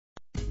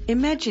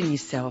Imagine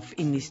yourself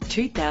in this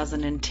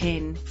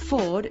 2010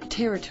 Ford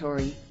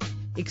Territory.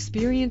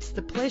 Experience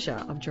the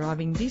pleasure of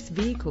driving this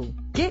vehicle.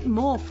 Get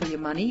more for your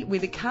money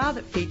with a car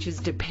that features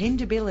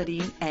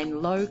dependability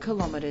and low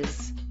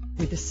kilometres.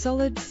 With a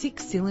solid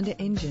 6-cylinder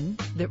engine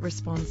that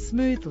responds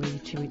smoothly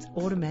to its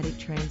automatic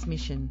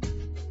transmission.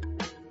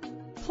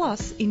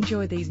 Plus,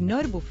 enjoy these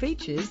notable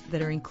features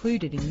that are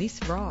included in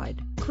this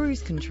ride: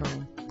 cruise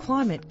control,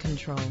 climate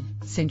control,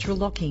 central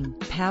locking,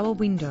 power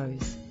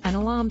windows, an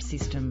alarm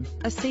system,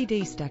 a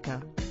CD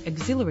stacker,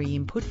 auxiliary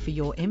input for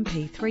your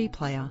MP3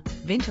 player,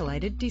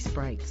 ventilated disc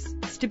brakes,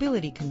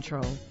 stability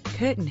control,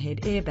 curtain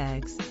head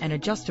airbags, and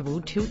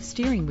adjustable tilt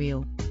steering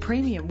wheel.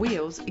 Premium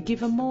wheels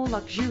give a more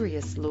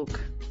luxurious look.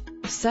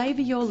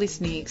 Savour your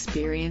listening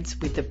experience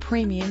with the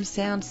premium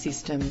sound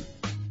system.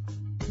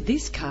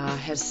 This car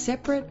has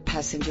separate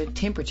passenger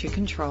temperature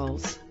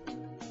controls.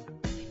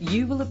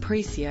 You will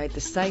appreciate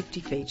the safety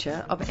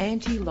feature of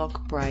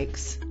anti-lock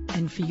brakes.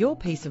 And for your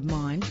peace of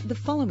mind, the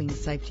following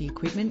safety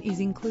equipment is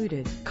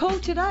included. Call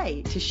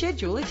today to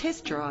schedule a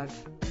test drive.